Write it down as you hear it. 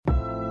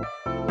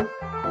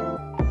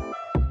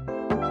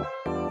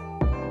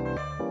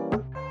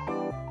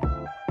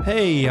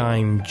Hey,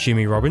 I'm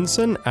Jimmy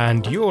Robinson,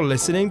 and you're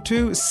listening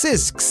to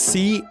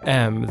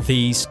CISC-CM,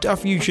 the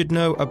Stuff You Should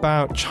Know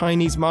About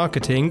Chinese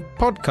Marketing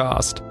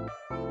podcast.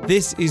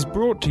 This is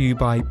brought to you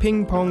by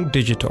Ping Pong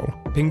Digital.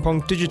 Ping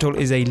Pong Digital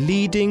is a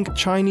leading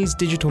Chinese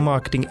digital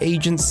marketing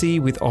agency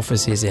with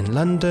offices in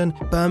London,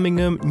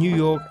 Birmingham, New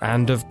York,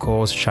 and of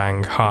course,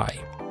 Shanghai.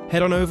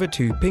 Head on over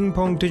to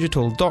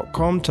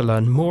pingpongdigital.com to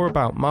learn more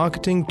about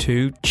marketing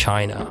to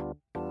China.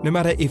 No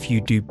matter if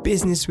you do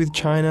business with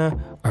China,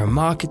 are a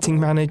marketing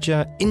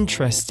manager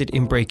interested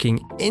in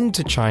breaking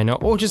into China,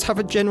 or just have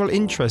a general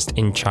interest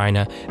in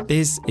China,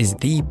 this is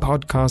the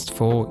podcast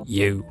for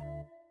you.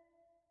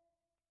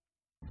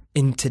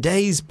 In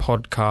today's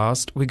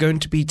podcast, we're going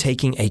to be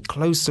taking a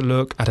closer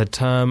look at a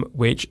term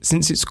which,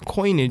 since its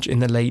coinage in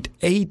the late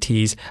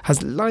 80s,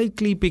 has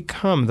likely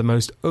become the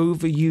most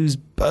overused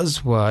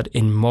buzzword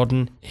in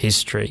modern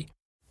history.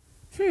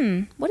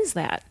 What is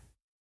that?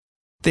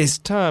 This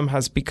term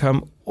has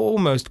become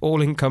almost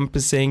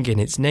all-encompassing in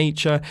its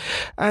nature,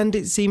 and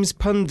it seems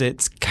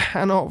pundits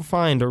cannot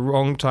find a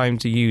wrong time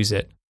to use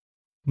it.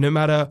 No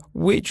matter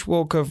which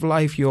walk of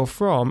life you're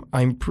from,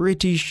 I'm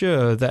pretty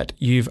sure that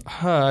you've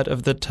heard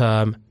of the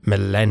term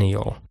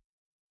millennial.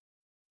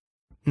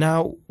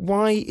 Now,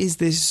 why is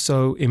this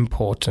so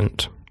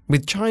important?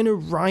 With China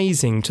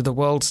rising to the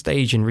world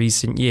stage in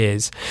recent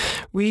years,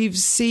 we've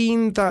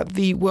seen that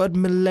the word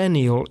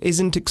millennial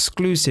isn't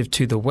exclusive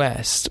to the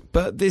West,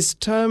 but this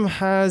term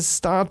has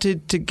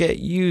started to get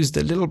used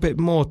a little bit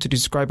more to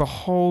describe a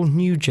whole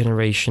new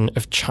generation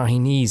of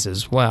Chinese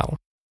as well.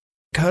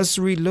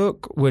 Cursory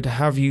look would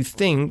have you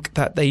think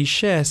that they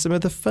share some of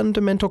the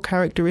fundamental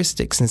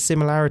characteristics and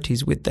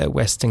similarities with their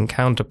Western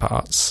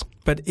counterparts.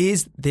 But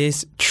is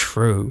this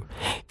true?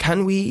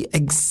 Can we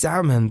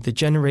examine the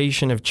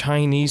generation of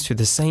Chinese through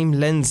the same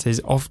lenses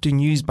often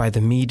used by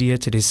the media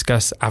to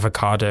discuss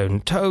avocado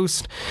and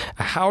toast,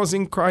 a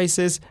housing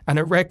crisis, and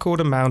a record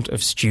amount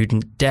of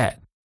student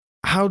debt?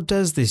 How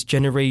does this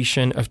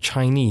generation of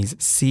Chinese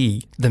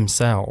see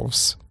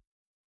themselves?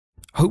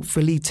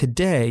 Hopefully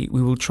today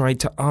we will try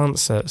to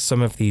answer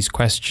some of these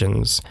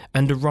questions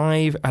and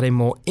arrive at a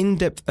more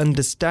in-depth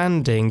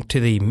understanding to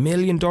the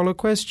million-dollar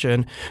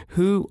question,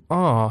 who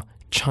are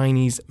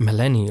Chinese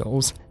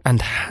millennials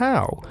and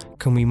how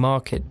can we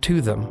market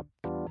to them?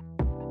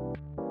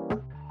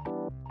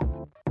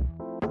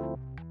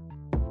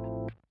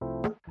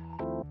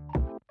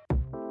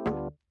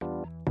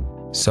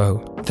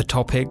 So, the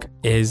topic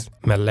is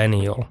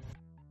millennial.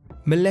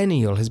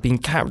 Millennial has been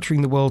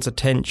capturing the world's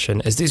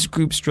attention as this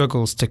group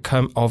struggles to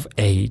come of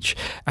age,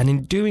 and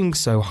in doing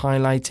so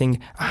highlighting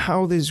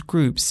how this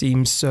group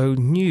seems so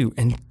new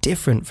and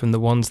different from the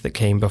ones that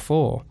came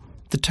before.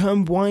 The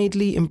term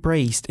widely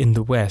embraced in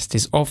the West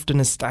is often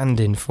a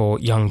stand-in for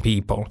young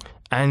people,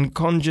 and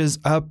conjures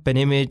up an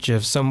image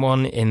of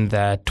someone in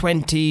their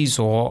 20s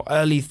or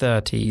early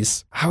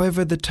 30s.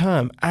 However, the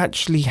term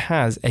actually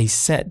has a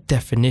set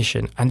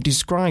definition and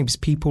describes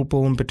people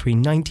born between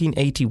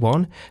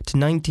 1981 to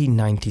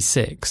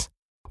 1996,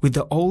 with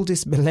the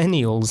oldest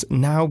millennials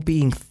now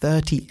being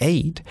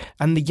 38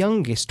 and the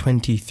youngest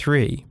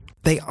 23.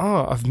 They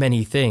are of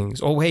many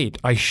things, or wait,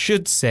 I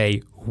should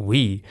say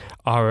we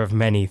are of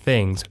many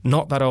things,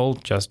 not that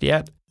old just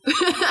yet.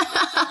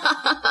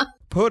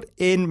 Put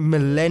in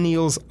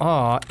millennials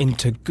are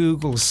into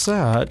Google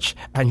search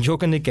and you're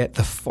going to get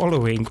the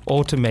following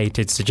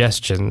automated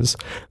suggestions.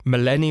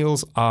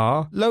 Millennials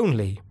are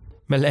lonely.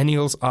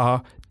 Millennials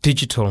are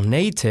digital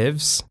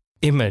natives,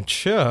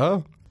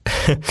 immature,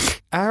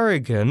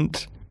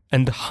 arrogant,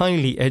 and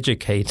highly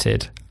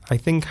educated. I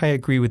think I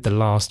agree with the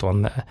last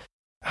one there.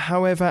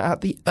 However,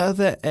 at the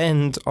other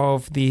end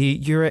of the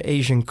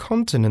Euro-Asian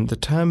continent, the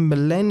term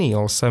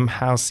millennial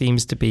somehow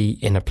seems to be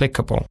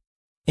inapplicable.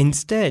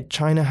 Instead,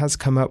 China has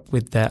come up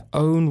with their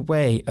own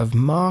way of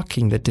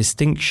marking the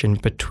distinction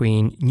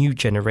between new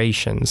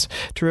generations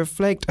to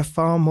reflect a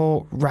far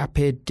more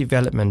rapid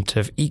development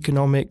of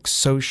economic,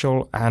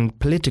 social, and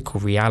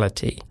political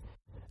reality.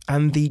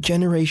 And the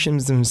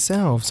generations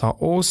themselves are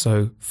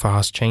also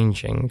fast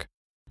changing.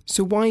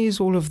 So why is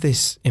all of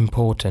this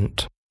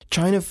important?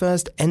 China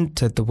first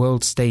entered the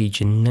world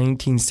stage in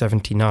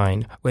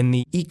 1979 when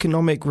the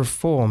economic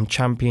reform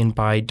championed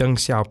by Deng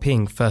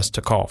Xiaoping first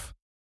took off.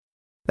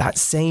 That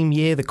same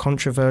year, the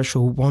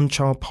controversial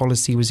one-child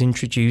policy was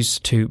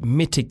introduced to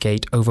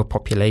mitigate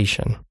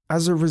overpopulation.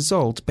 As a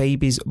result,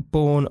 babies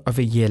born of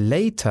a year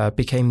later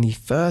became the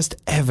first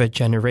ever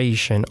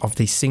generation of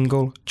the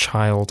Single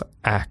Child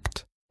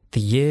Act.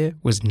 The year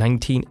was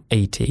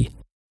 1980,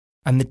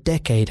 and the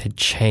decade had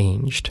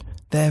changed.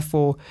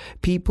 Therefore,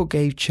 people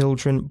gave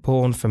children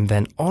born from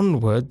then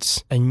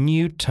onwards a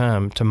new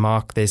term to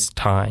mark this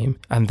time,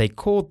 and they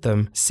called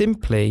them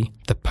simply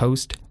the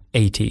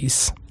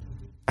post-80s.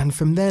 And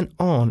from then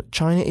on,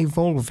 China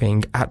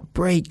evolving at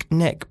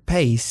breakneck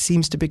pace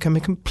seems to become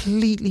a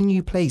completely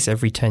new place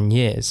every 10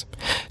 years.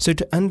 So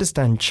to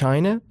understand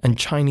China and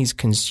Chinese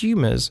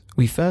consumers,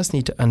 we first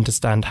need to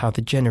understand how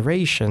the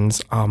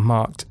generations are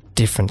marked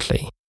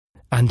differently.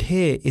 And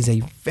here is a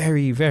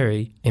very,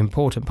 very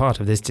important part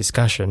of this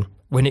discussion.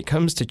 When it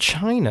comes to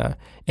China,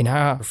 in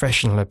our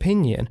professional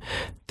opinion,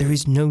 there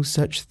is no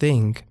such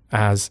thing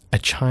as a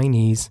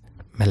Chinese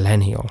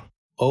millennial.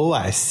 Oh,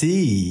 I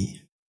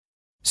see.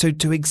 So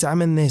to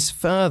examine this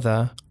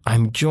further,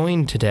 I'm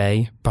joined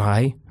today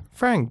by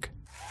Frank.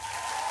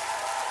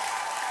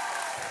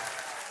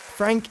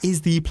 Frank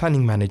is the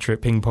planning manager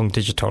at Ping Pong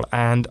Digital,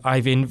 and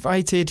I've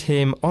invited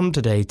him on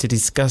today to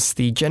discuss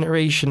the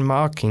generation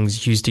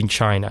markings used in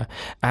China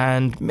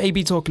and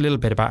maybe talk a little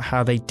bit about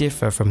how they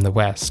differ from the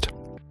West.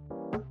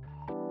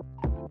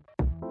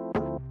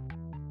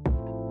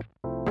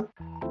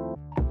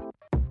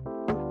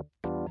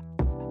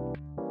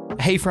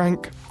 Hey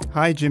Frank.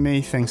 Hi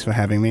Jimmy, thanks for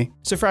having me.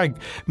 So Frank,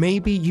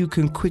 maybe you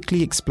can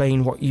quickly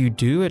explain what you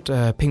do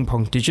at Ping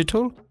Pong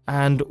Digital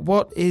and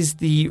what is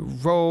the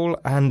role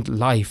and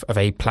life of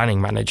a planning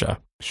manager?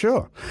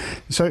 Sure.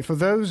 So for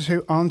those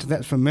who aren't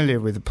that familiar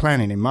with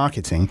planning in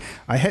marketing,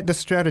 I head the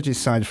strategy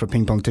side for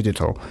Ping Pong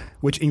Digital,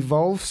 which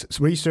involves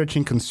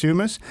researching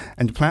consumers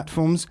and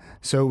platforms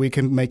so we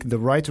can make the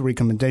right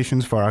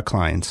recommendations for our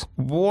clients.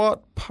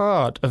 What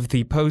part of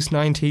the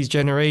post-90s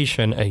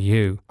generation are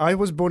you? I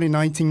was born in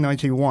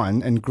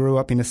 1991 and grew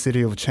up in the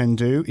city of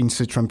Chengdu in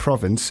Sichuan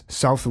province,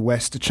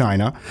 southwest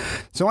China.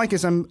 So I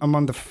guess I'm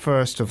among the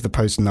first of the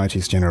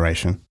post-90s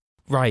generation.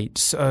 Right,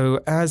 so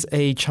as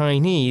a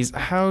Chinese,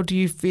 how do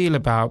you feel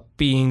about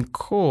being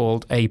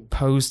called a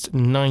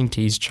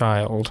post-90s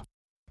child?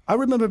 I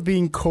remember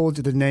being called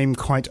the name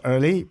quite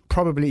early,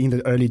 probably in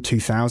the early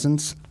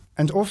 2000s.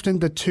 And often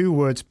the two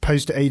words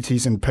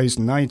post-80s and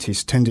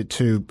post-90s tended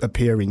to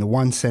appear in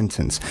one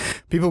sentence.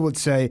 People would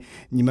say,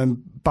 你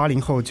们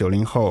80后,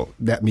 90后,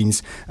 that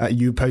means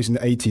you post in the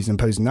 80s and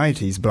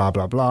post-90s, blah,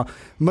 blah, blah.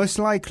 Most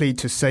likely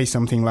to say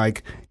something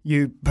like,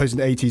 you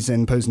post-80s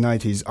and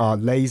post-90s are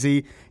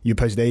lazy, you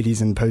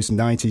post-80s and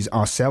post-90s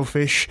are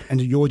selfish,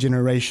 and your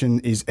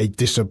generation is a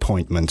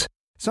disappointment.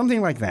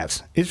 Something like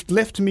that. It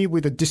left me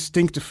with a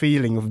distinct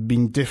feeling of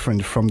being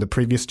different from the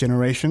previous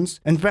generations.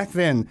 And back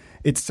then,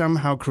 it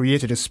somehow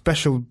created a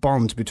special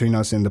bond between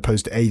us and the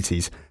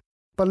post-80s.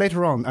 But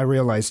later on, I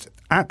realized,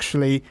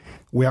 actually,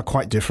 we are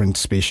quite different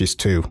species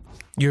too.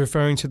 You're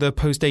referring to the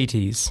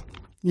post-80s?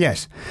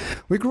 Yes.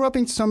 We grew up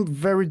in some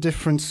very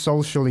different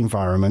social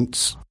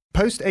environments.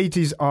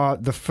 Post-80s are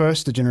the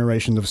first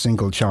generation of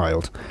single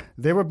child.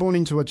 They were born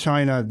into a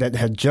China that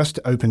had just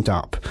opened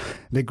up.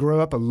 They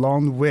grew up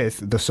along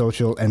with the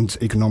social and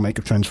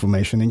economic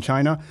transformation in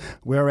China,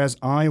 whereas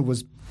I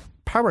was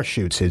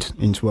parachuted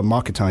into a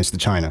marketized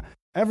China.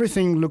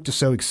 Everything looked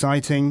so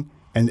exciting,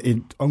 and it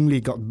only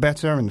got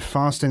better and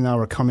faster in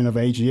our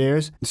coming-of-age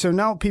years. So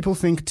now people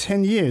think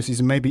 10 years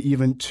is maybe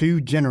even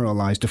too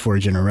generalized for a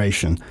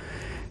generation.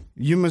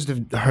 You must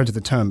have heard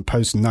the term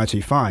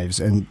post-95s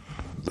and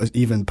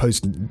even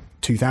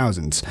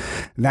post-2000s.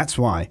 That's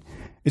why.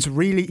 It's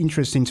really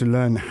interesting to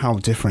learn how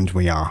different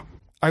we are.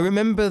 I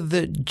remember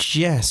that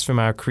Jess from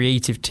our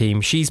creative team,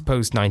 she's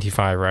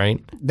post-95,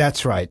 right?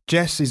 That's right.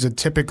 Jess is a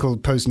typical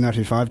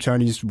post-95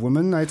 Chinese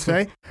woman, I'd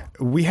say.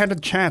 We had a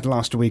chat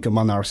last week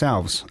among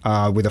ourselves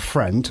with a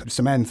friend,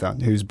 Samantha,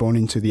 who's born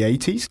into the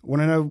 80s.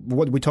 Want to know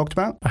what we talked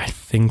about? I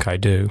think I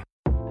do.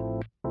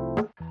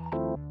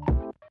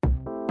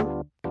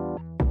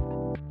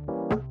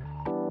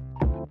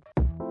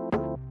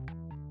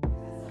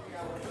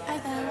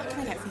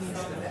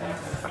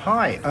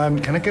 Hi,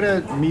 can I get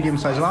a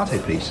medium-sized latte,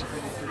 please?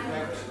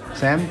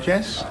 Sam,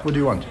 Jess, what do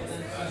you want?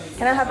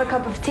 Can I have a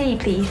cup of tea,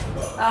 please?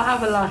 I'll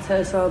have a latte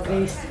as well,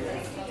 please.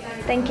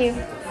 Thank you.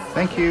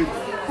 Thank you.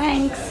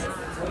 Thanks.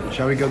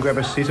 Shall we go grab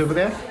a seat over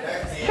there?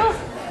 Sure.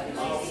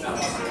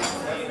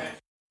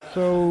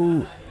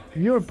 So,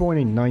 you were born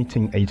in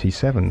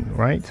 1987,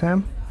 right,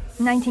 Sam?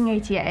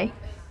 1988.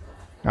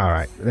 All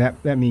right,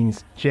 that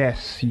means,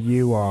 Jess,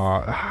 you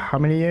are how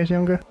many years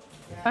younger?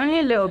 Only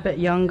a little bit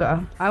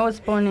younger. I was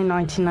born in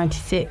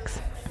 1996.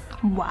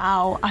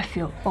 Wow, I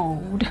feel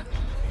old.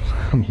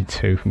 Me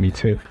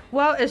too.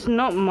 Well, it's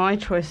not my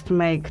choice to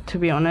make, to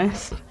be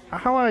honest.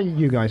 How are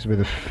you guys with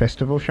the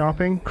festival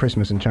shopping?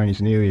 Christmas and Chinese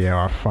New Year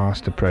are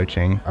fast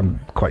approaching. I'm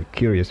quite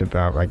curious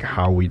about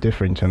how we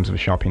differ in terms of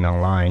shopping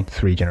online.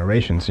 3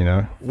 generations, you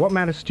know. What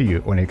matters to you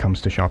when it comes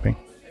to shopping?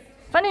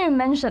 Funny you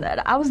mentioned it.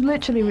 I was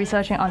literally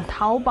researching on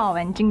Taobao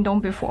and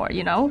Jingdong before,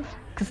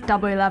 because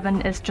Double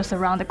 11 is just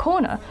around the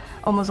corner.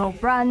 Almost all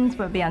brands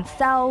will be on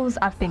sales.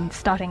 I've been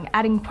starting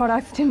adding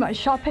products to my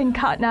shopping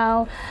cart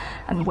now.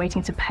 I'm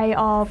waiting to pay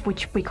off,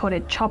 which we call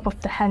it chop off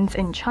the hands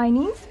in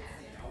Chinese.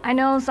 I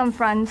know some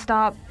friends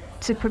start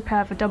to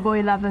prepare for Double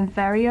 11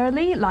 very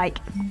early,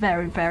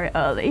 very, very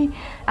early,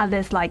 at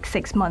least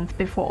 6 months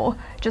before,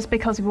 just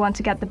because we want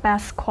to get the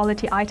best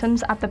quality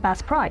items at the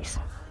best price.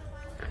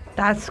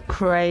 That's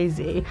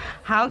crazy.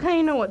 How can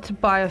you know what to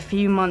buy a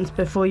few months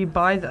before you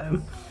buy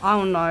them? I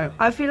don't know.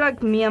 I feel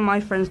like me and my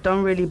friends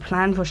don't really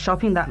plan for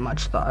shopping that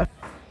much though.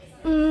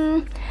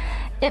 But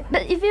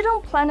if you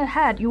don't plan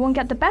ahead, you won't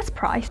get the best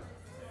price.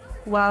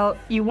 Well,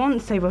 you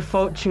won't save a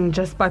fortune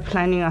just by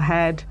planning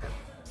ahead.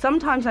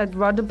 Sometimes I'd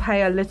rather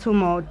pay a little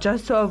more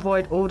just to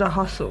avoid all the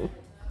hustle.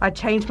 I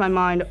change my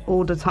mind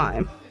all the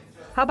time.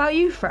 How about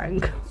you,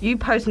 Frank? You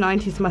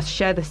post-90s must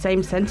share the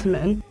same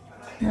sentiment.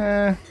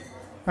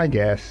 I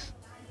guess.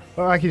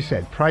 Well, like you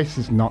said, price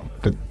is not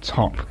the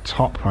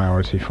top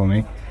priority for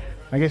me.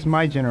 I guess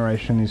my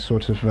generation is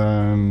sort of,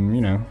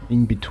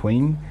 in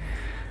between.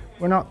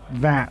 We're not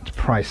that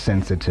price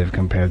sensitive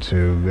compared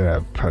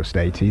to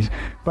post-80s,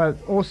 but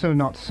also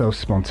not so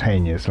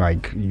spontaneous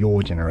like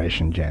your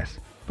generation, Jess.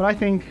 But I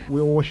think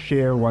we all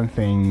share one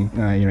thing,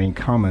 in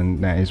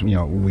common. That is,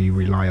 we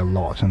rely a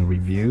lot on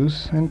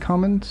reviews and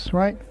comments,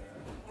 right?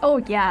 Oh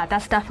yeah,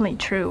 that's definitely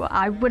true.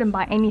 I wouldn't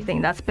buy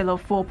anything that's below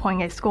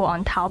 4.8 score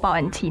on Taobao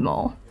and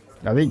Tmall.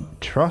 Are they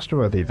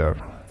trustworthy though?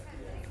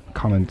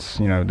 Comments,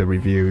 the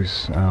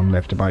reviews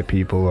left by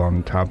people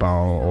on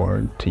Taobao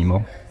or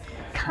Tmall?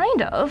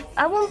 Kind of.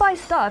 I won't buy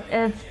stuff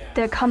if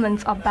their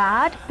comments are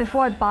bad.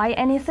 Before I buy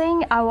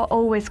anything, I will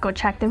always go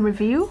check the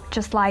review,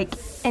 just like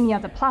any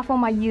other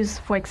platform I use,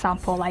 for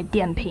example, like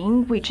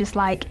Dianping, which is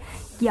like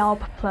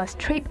Yelp plus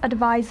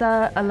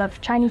TripAdvisor. A lot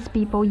of Chinese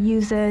people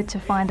use it to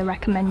find the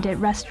recommended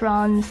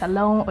restaurants,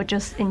 salon, or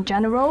just in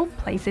general,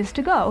 places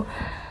to go.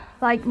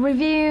 Like,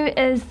 review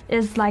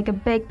is like a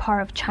big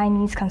part of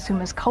Chinese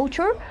consumers'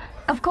 culture.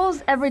 Of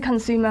course, every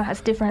consumer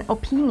has different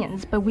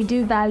opinions, but we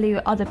do value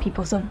other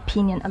people's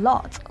opinion a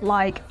lot.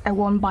 Like, I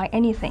won't buy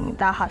anything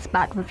that has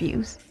bad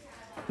reviews.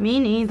 Me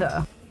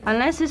neither,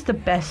 unless it's the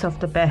best of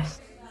the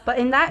best. But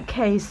in that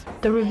case,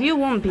 the review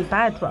won't be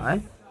bad,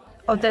 right?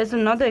 Or there's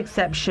another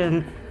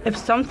exception. If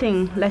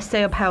something, let's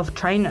say a pair of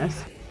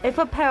trainers. If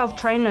a pair of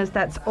trainers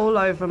that's all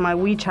over my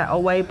WeChat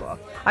or Weibo,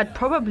 I'd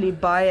probably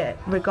buy it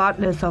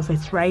regardless of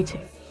its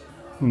rating.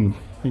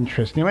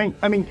 Interesting.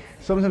 I mean,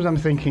 sometimes I'm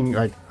thinking,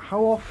 like,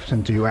 how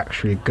often do you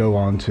actually go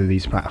on to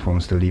these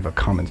platforms to leave a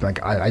comment?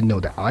 Like, I know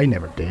that I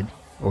never did,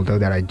 although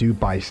that I do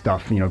buy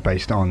stuff,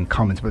 based on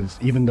comments. But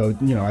even though,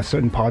 a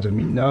certain part of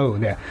me know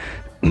that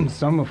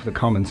some of the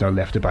comments are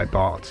left by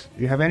bots.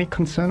 Do you have any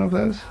concern of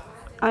those?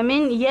 I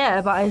mean,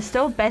 yeah, but it's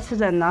still better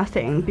than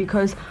nothing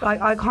because,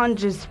 I can't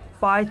just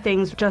buy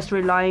things just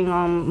relying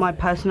on my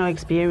personal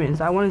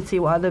experience. I want to see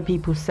what other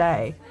people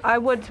say. I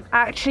would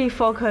actually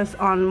focus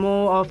on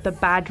more of the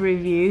bad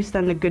reviews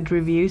than the good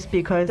reviews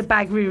because the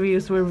bad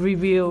reviews will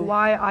reveal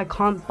why I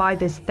can't buy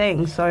this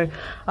thing. So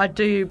I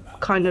do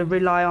kind of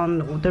rely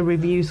on the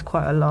reviews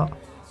quite a lot.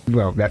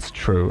 Well, that's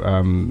true.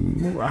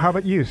 How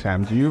about you,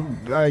 Sam? Do you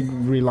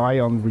rely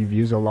on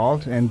reviews a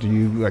lot and do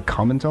you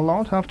comment a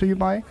lot after you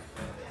buy?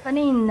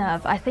 Funny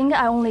enough, I think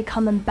I only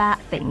comment bad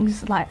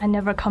things, like I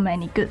never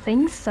comment any good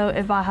things. So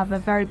if I have a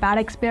very bad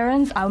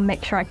experience, I'll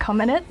make sure I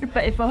comment it.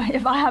 But if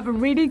I have a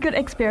really good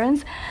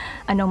experience,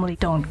 I normally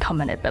don't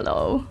comment it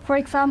below. For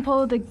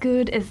example, the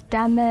good is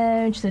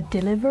damaged, the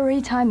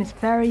delivery time is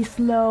very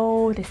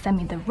slow, they send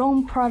me the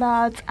wrong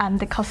product,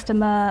 and the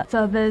customer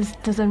service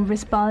doesn't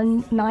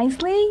respond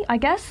nicely. I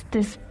guess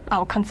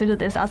I'll consider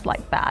this as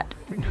like bad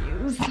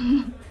reviews.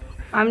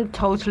 I'm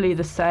totally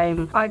the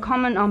same. I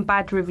comment on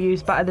bad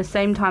reviews, but at the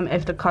same time,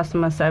 if the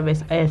customer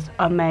service is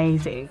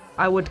amazing,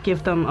 I would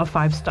give them a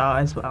 5-star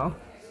as well.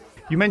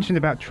 You mentioned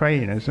about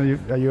trainers. Are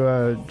you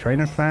a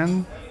trainer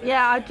fan?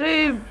 Yeah, I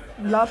do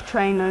love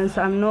trainers.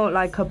 I'm not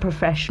like a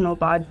professional,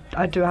 but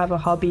I do have a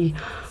hobby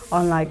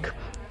on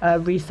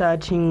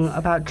researching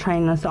about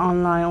trainers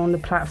online on the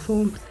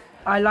platforms.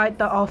 I like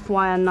the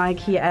Off-White and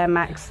Nike Air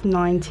Max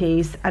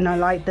 90s, and I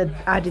like the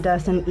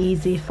Adidas and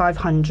Easy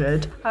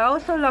 500. I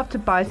also love to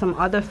buy some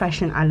other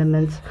fashion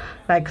elements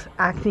like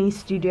Acne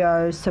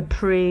Studio,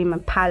 Supreme,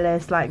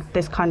 Palace, like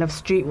this kind of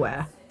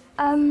streetwear.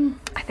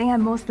 I think I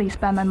mostly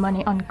spend my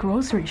money on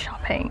grocery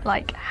shopping,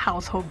 like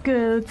household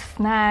goods,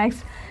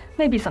 snacks,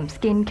 maybe some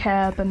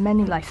skincare, but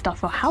mainly like stuff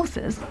for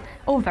houses.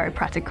 All very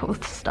practical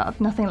stuff,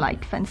 nothing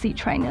like fancy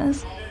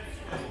trainers.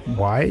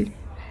 Why?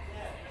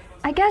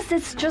 I guess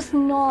it's just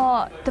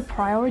not the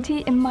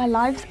priority in my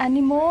life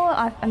anymore.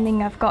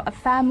 I've got a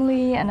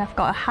family and I've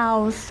got a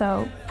house,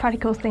 so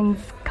practical things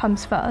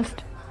comes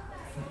first.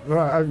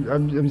 Well,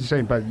 I'm just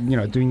saying, but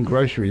doing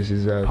groceries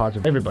is a part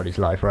of everybody's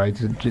life, right?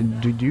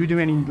 Do you do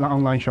any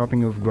online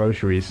shopping of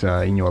groceries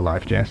in your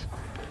life, Jess?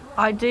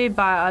 I do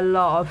buy a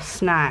lot of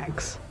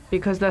snacks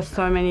because there's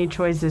so many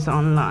choices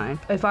online.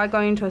 If I go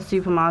into a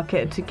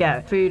supermarket to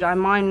get food, I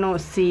might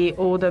not see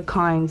all the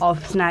kinds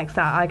of snacks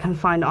that I can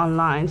find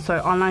online. So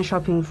online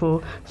shopping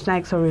for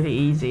snacks are really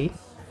easy.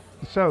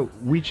 So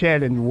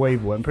WeChat and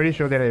Weibo, I'm pretty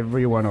sure that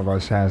every one of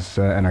us has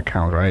an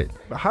account, right?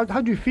 How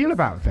do you feel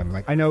about them?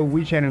 Like, I know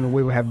WeChat and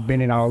Weibo have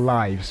been in our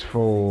lives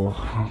for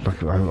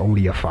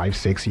only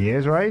 5-6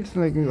 years, right?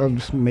 Like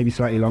maybe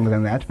slightly longer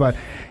than that, but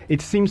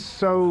it seems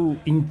so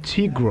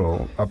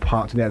integral a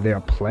part that they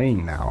are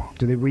playing now.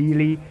 Do they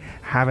really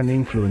have an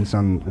influence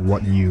on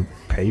what you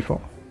pay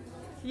for?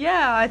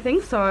 Yeah, I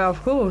think so,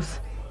 of course.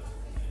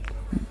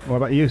 What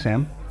about you,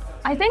 Sam?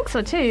 I think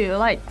so too.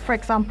 Like, for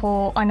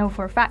example, I know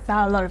for a fact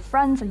that a lot of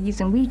friends are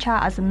using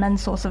WeChat as a main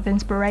source of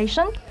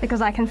inspiration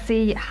because I can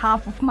see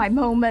half of my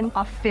moments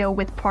are filled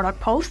with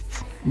product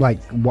posts.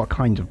 Like, what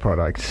kind of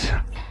products?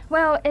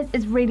 Well,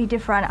 it's really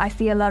different. I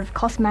see a lot of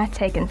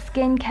cosmetic and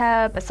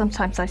skincare, but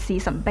sometimes I see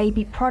some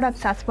baby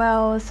products as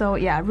well. So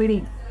yeah,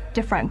 really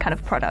different kind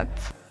of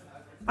products.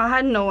 I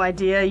had no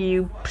idea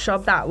you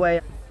shop that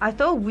way. I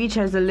thought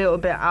WeChat is a little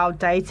bit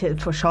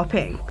outdated for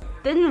shopping.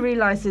 Didn't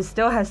realize it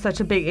still has such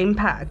a big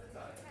impact.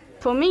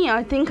 For me,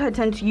 I think I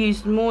tend to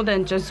use more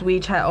than just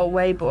WeChat or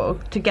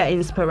Weibo to get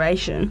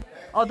inspiration,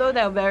 although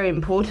they're very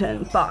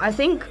important. But I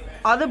think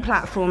other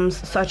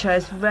platforms such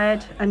as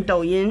Red and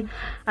Douyin,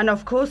 and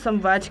of course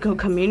some vertical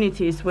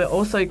communities will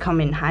also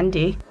come in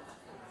handy.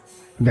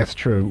 That's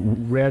true.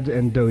 Red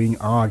and Douyin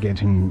are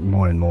getting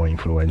more and more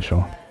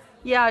influential.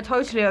 Yeah, I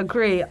totally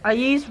agree. I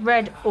use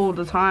Red all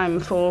the time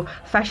for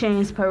fashion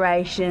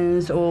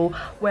inspirations or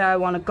where I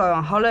want to go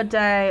on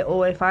holiday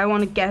or if I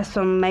want to get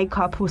some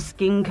makeup or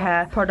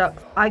skincare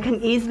products. I can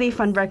easily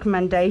find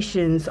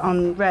recommendations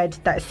on Red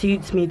that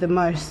suits me the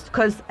most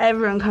because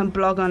everyone can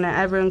blog on it,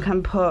 everyone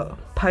can put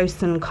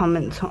posts and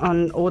comments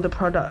on all the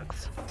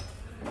products.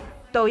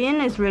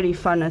 Douyin is really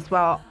fun as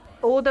well.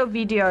 All the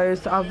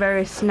videos are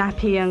very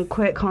snappy and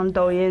quick on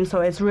Douyin,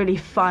 so it's really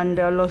fun.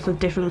 There are lots of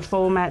different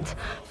formats.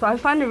 So I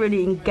find it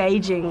really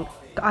engaging.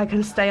 I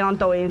can stay on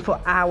Douyin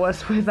for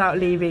hours without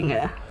leaving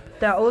it.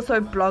 There are also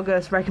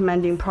bloggers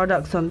recommending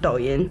products on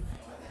Douyin.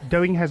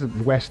 Douyin has a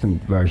Western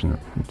version.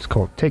 It's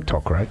called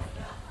TikTok, right?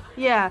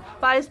 Yeah,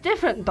 but it's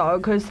different though,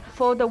 because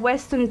for the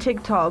Western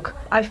TikTok,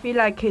 I feel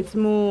like it's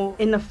more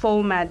in the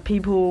format.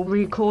 People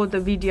record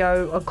the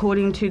video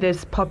according to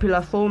this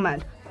popular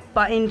format.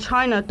 But in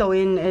China,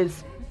 Douyin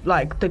is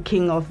like the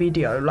king of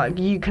video. Like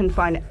you can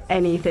find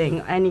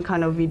anything, any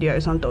kind of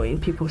videos on Douyin.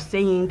 People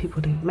singing,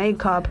 people doing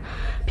makeup,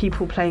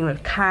 people playing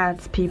with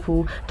cats,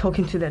 people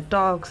talking to their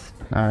dogs.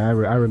 I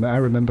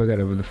remember that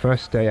over the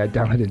first day I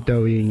downloaded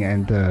Douyin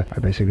and I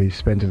basically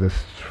spent the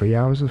 3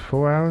 hours or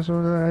 4 hours,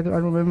 or I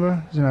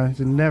remember. You know,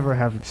 I never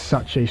have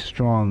such a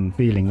strong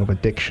feeling of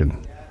addiction.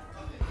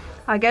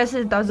 I guess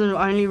it doesn't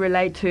only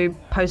relate to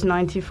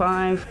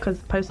post-95, because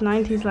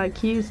post-90s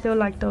like you still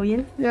like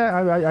Douyin.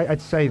 Yeah,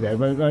 I'd say that.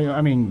 But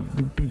I mean,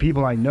 the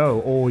people I know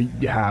all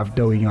have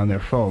Douyin on their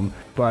phone,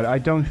 but I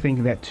don't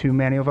think that too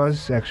many of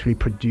us actually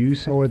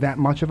produce or that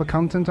much of a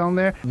content on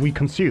there. I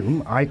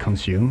consume,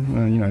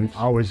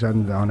 hours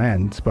on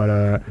end,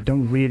 but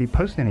don't really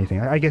post anything.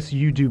 I guess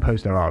you do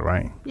post a lot,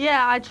 right?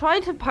 Yeah, I try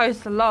to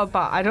post a lot,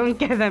 but I don't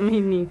get that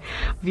many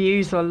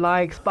views or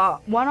likes.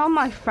 But one of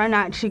my friends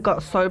actually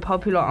got so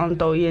popular on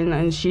Douyin,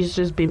 and she's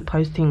just been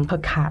posting her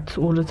cats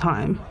all the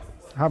time.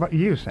 How about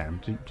you, Sam?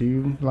 Do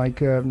you like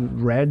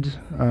Red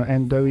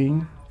and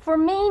Douyin? For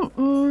me,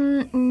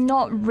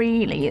 not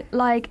really.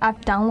 Like,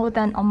 I've downloaded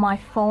them on my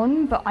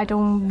phone, but I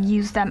don't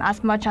use them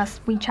as much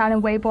as WeChat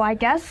and Weibo, I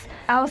guess.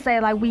 I would say,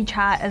 like,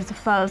 WeChat is the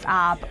first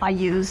app I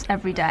use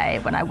every day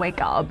when I wake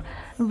up.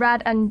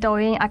 Red and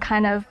Douyin, I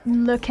kind of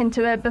look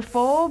into it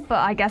before, but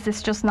I guess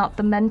it's just not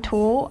the main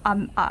tool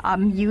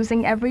I'm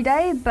using every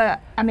day. But,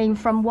 I mean,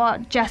 from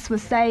what Jess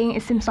was saying,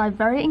 it seems like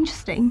very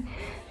interesting.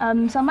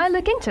 So I might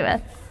look into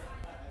it.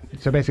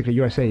 So basically,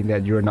 you're saying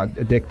that you're not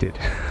addicted.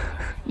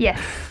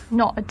 Yes,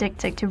 not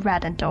addicted to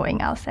Red and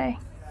Douyin, I'll say.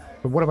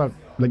 But what about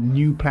like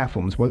new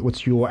platforms?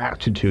 What's your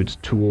attitude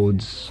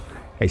towards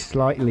a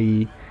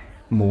slightly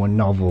more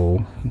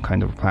novel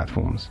kind of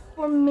platforms?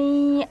 For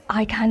me,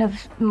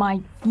 my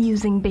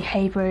using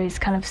behavior is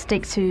kind of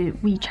stick to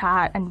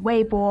WeChat and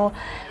Weibo.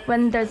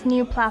 When there's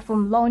new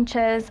platform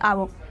launches, I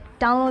will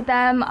download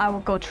them, I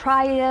will go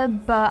try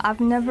it, but I've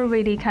never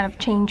really kind of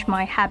changed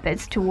my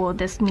habits toward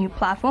this new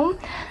platform.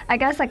 I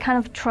guess I kind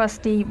of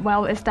trust the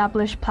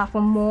well-established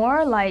platform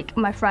more, like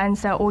my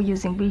friends are all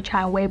using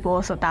WeChat and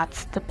Weibo, so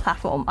that's the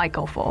platform I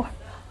go for.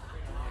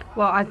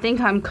 Well, I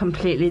think I'm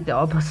completely the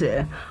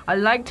opposite. I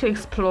like to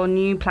explore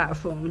new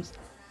platforms.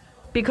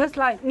 Because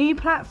like new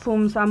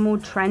platforms are more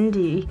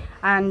trendy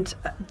and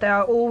there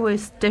are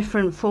always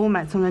different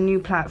formats on the new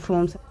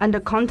platforms and the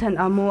content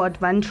are more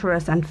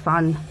adventurous and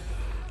fun.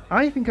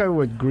 I think I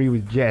would agree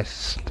with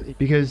Jess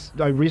because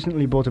I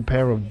recently bought a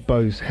pair of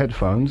Bose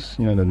headphones,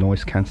 the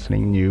noise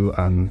cancelling new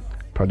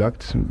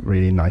product,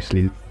 really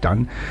nicely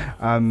done.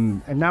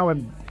 And now I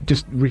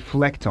just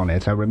reflect on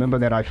it. I remember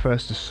that I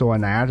first saw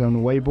an ad on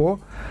Weibo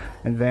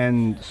and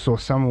then saw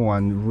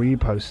someone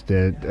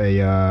reposted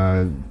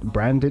a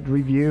branded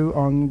review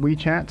on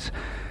WeChat.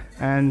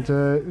 And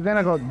then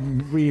I got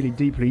really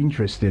deeply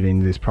interested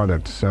in this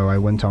product, so I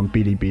went on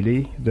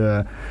Bilibili,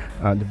 the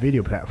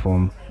video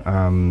platform,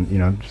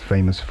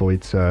 famous for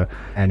its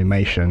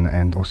animation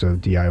and also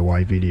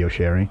DIY video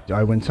sharing.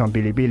 I went on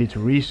Bilibili to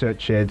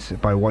research it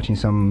by watching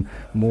some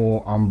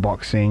more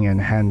unboxing and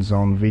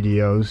hands-on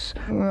videos.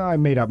 I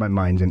made up my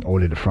mind and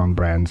ordered from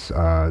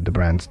the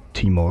brand's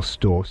Tmall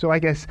store. So I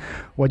guess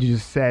what you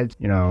just said,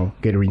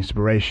 get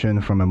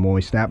inspiration from a more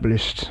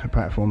established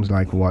platforms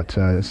like what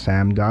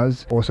Sam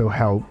does, also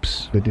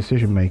helps the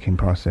decision-making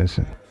process.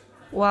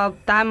 Well,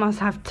 that must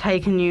have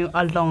taken you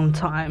a long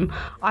time.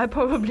 I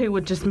probably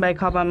would just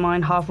make up my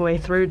mind halfway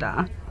through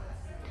that.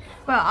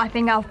 Well, I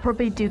think I'll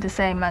probably do the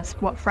same as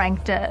what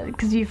Frank did,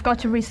 because you've got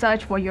to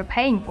research what you're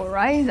paying for,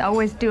 right? I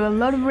always do a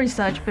lot of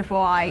research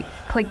before I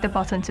click the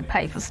button to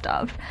pay for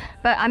stuff.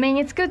 But I mean,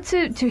 it's good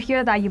to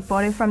hear that you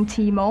bought it from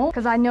Tmall,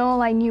 because I know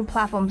like new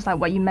platforms like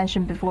what you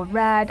mentioned before,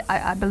 Red,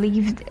 I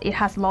believe it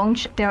has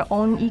launched their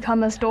own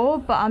e-commerce store,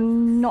 but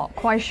I'm not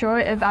quite sure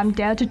if I'm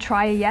there to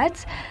try it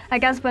yet. I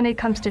guess when it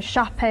comes to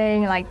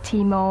shopping, like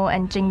Tmall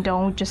and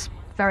Jingdong, just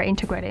very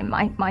integrated in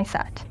my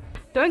set.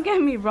 Don't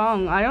get me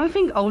wrong, I don't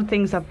think old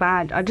things are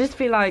bad. I just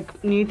feel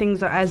like new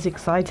things are as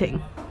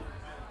exciting.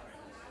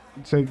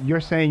 So you're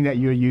saying that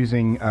you're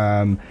using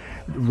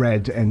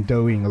Red and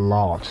Douyin a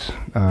lot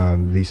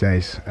these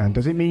days. And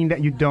does it mean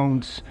that you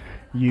don't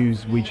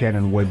use WeChat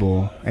and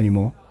Weibo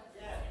anymore?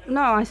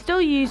 No, I still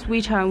use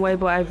WeChat and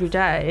Weibo every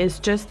day. It's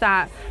just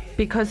that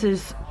because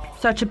it's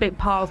such a big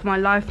part of my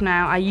life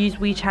now, I use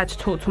WeChat to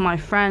talk to my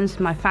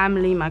friends, my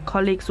family, my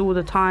colleagues all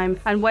the time.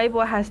 And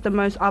Weibo has the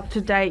most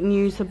up-to-date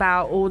news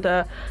about all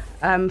the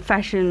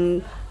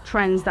fashion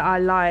trends that I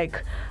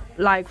like.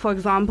 Like, for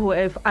example,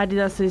 if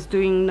Adidas is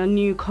doing a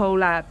new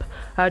collab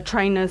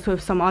trainers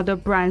with some other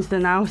brands,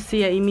 then I'll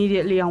see it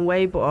immediately on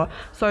Weibo.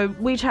 So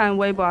WeChat and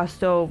Weibo are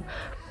still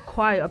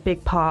quite a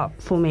big part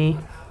for me.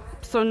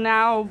 So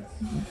now,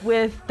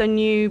 with the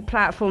new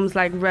platforms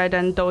like Red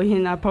and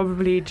Douyin, I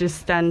probably just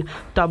spend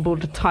double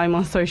the time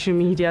on social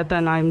media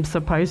than I'm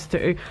supposed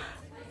to.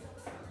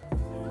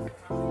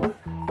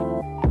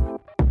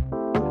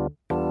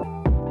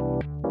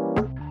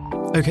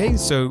 Okay,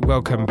 so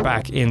welcome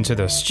back into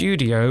the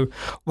studio.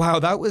 Wow,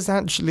 that was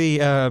actually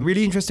a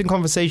really interesting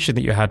conversation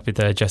that you had with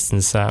Jess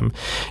and Sam.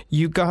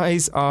 You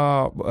guys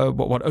are,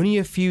 only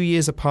a few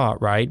years apart,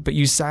 right? But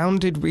you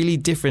sounded really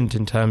different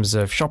in terms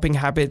of shopping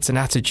habits and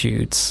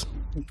attitudes.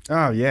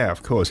 Oh, yeah,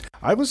 of course.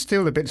 I was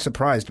still a bit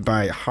surprised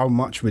by how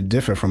much we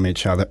differ from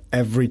each other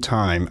every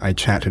time I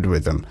chatted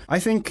with them. I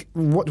think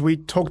what we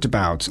talked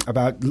about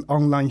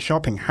online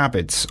shopping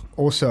habits,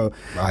 also,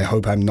 I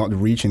hope I'm not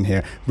reaching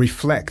here,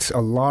 reflects a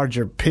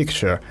larger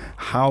picture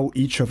how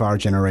each of our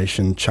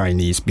generation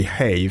Chinese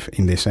behave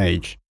in this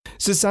age.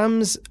 So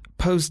Sam's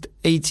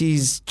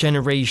post-80s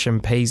generation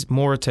pays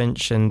more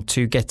attention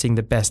to getting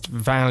the best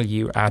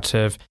value out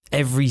of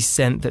every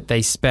cent that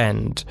they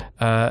spend,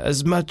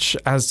 as much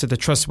as to the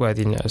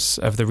trustworthiness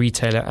of the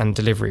retailer and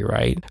delivery,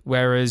 right?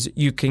 Whereas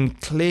you can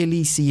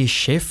clearly see a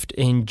shift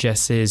in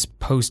Jess's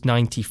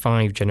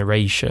post-95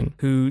 generation,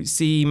 who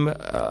seem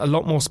a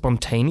lot more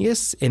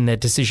spontaneous in their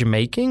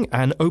decision-making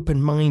and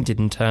open-minded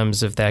in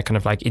terms of their kind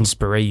of like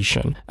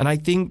inspiration. And I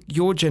think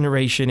your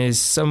generation is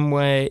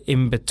somewhere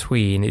in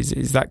between.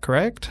 Is that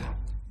correct?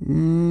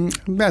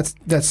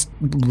 That's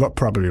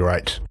probably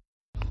right.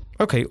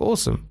 Okay,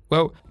 awesome.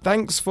 Well,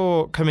 thanks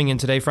for coming in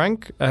today,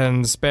 Frank,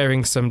 and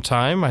sparing some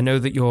time. I know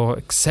that you're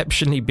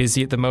exceptionally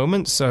busy at the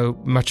moment, so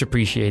much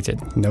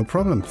appreciated. No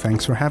problem.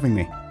 Thanks for having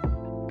me.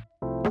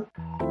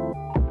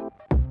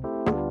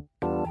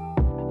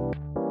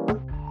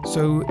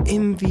 So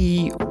in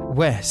the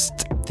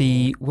West,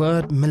 the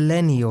word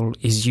millennial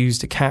is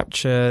used to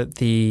capture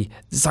the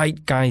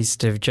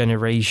zeitgeist of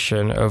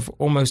generation of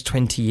almost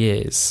 20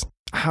 years.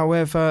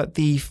 However,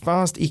 the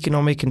fast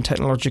economic and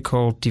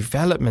technological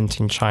development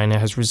in China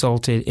has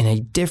resulted in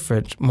a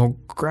different, more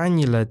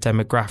granular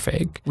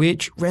demographic,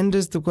 which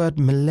renders the word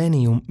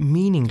millennial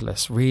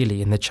meaningless,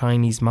 really, in the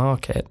Chinese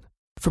market.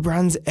 For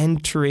brands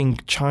entering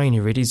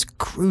China, it is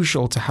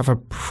crucial to have a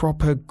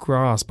proper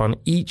grasp on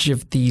each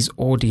of these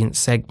audience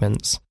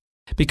segments.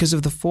 Because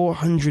of the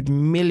 400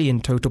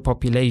 million total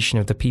population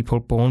of the people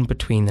born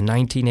between the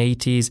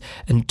 1980s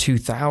and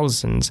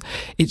 2000s,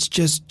 it's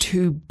just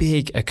too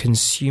big a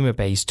consumer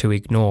base to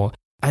ignore,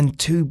 and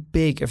too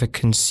big of a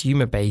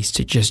consumer base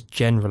to just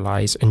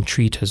generalize and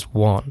treat as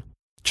one.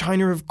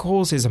 China, of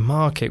course, is a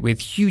market with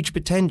huge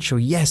potential.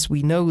 Yes,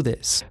 we know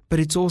this, but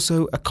it's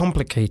also a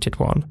complicated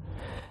one,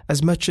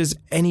 as much as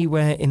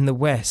anywhere in the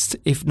West,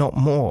 if not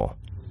more.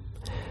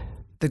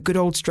 The good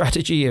old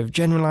strategy of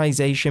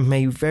generalization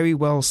may very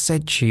well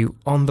set you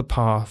on the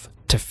path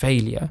to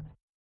failure.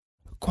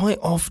 Quite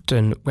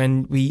often,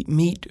 when we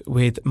meet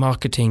with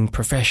marketing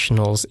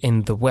professionals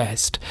in the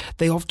West,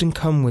 they often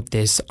come with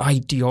this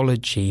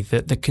ideology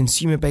that the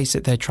consumer base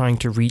that they're trying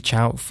to reach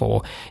out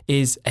for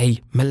is a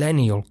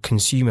millennial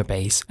consumer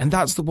base, and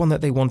that's the one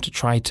that they want to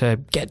try to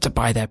get to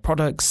buy their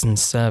products and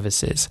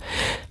services.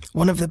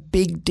 One of the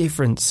big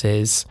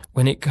differences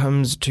when it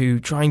comes to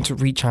trying to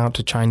reach out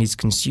to Chinese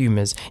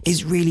consumers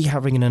is really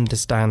having an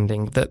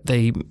understanding that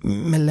the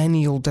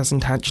millennial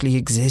doesn't actually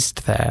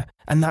exist there.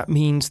 And that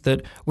means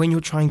that when you're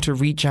trying to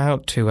reach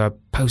out to a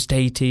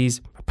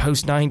post-80s, a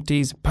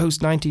post-90s,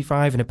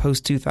 post-95 and a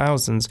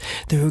post-2000s,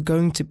 there are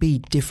going to be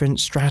different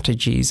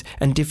strategies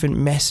and different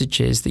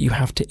messages that you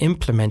have to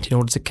implement in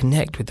order to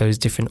connect with those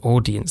different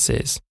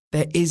audiences.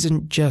 There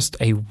isn't just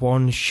a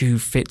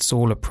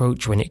one-shoe-fits-all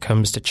approach when it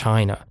comes to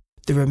China.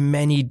 There are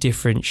many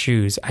different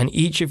shoes, and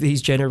each of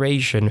these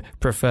generation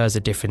prefers a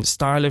different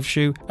style of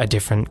shoe, a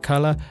different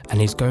color,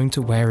 and is going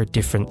to wear a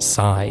different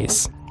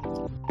size.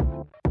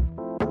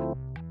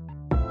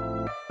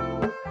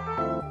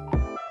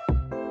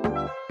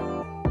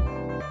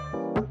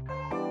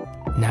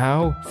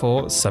 Now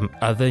for some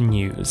other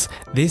news.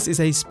 This is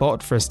a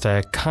spot for us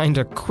to kind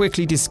of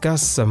quickly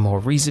discuss some more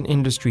recent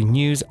industry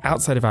news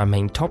outside of our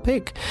main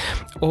topic,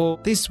 or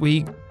this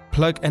week,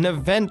 plug an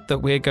event that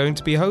we're going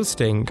to be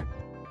hosting.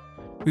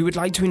 We would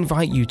like to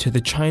invite you to the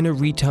China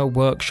Retail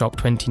Workshop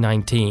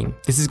 2019.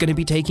 This is going to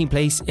be taking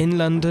place in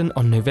London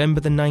on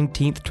November the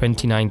 19th,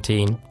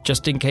 2019,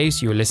 just in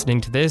case you are listening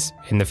to this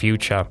in the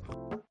future.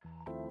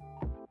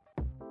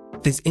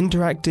 This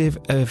interactive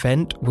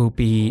event will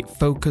be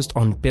focused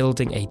on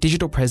building a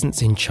digital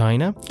presence in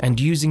China and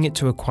using it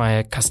to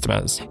acquire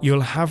customers.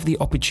 You'll have the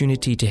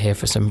opportunity to hear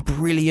from some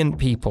brilliant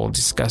people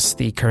discuss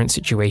the current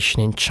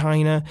situation in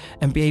China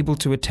and be able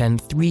to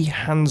attend 3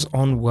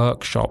 hands-on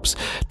workshops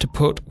to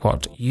put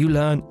what you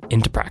learn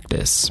into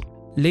practice.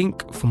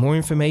 Link for more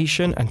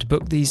information and to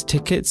book these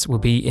tickets will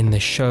be in the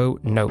show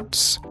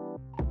notes.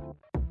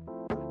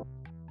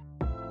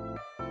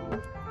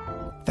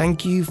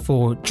 Thank you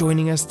for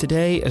joining us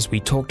today as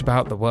we talked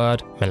about the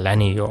word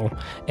millennial,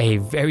 a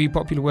very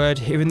popular word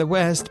here in the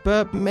West,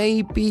 but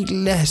maybe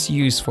less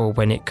useful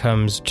when it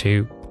comes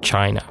to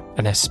China,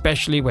 and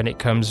especially when it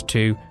comes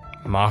to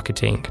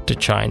marketing to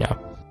China.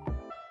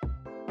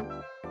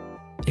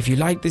 If you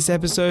like this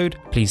episode,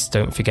 please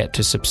don't forget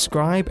to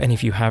subscribe, and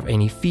if you have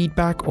any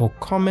feedback or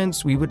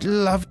comments, we would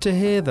love to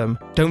hear them.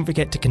 Don't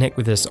forget to connect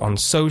with us on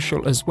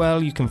social as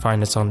well. You can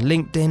find us on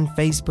LinkedIn,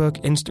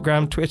 Facebook,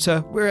 Instagram,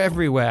 Twitter. We're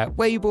everywhere.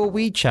 Weibo,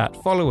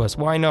 WeChat, follow us,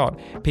 why not?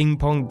 Ping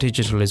Pong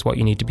Digital is what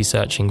you need to be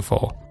searching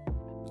for.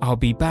 I'll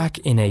be back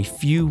in a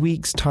few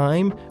weeks'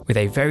 time with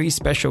a very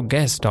special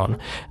guest on,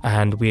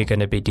 and we're going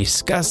to be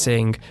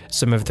discussing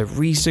some of the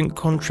recent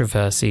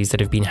controversies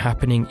that have been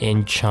happening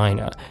in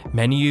China.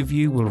 Many of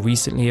you will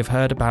recently have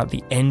heard about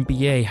the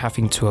NBA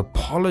having to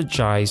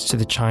apologize to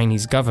the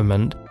Chinese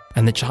government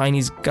and the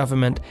Chinese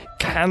government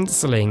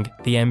cancelling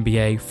the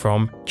NBA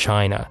from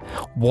China.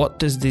 What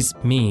does this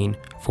mean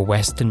for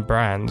Western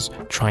brands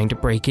trying to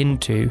break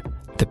into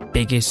the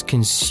biggest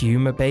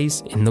consumer base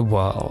in the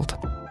world?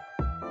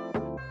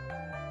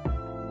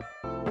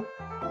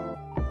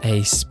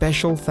 A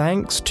special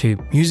thanks to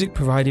music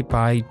provided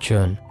by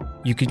Jun.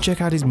 You can check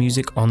out his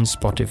music on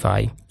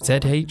Spotify,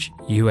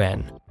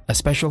 ZHUN. A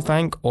special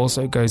thank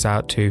also goes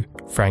out to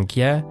Frank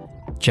Ye,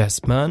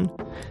 Jess Munn,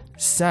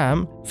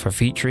 Sam for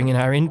featuring in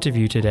our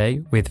interview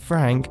today with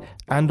Frank,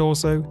 and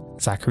also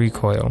Zachary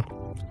Coyle.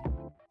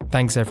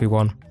 Thanks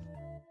everyone.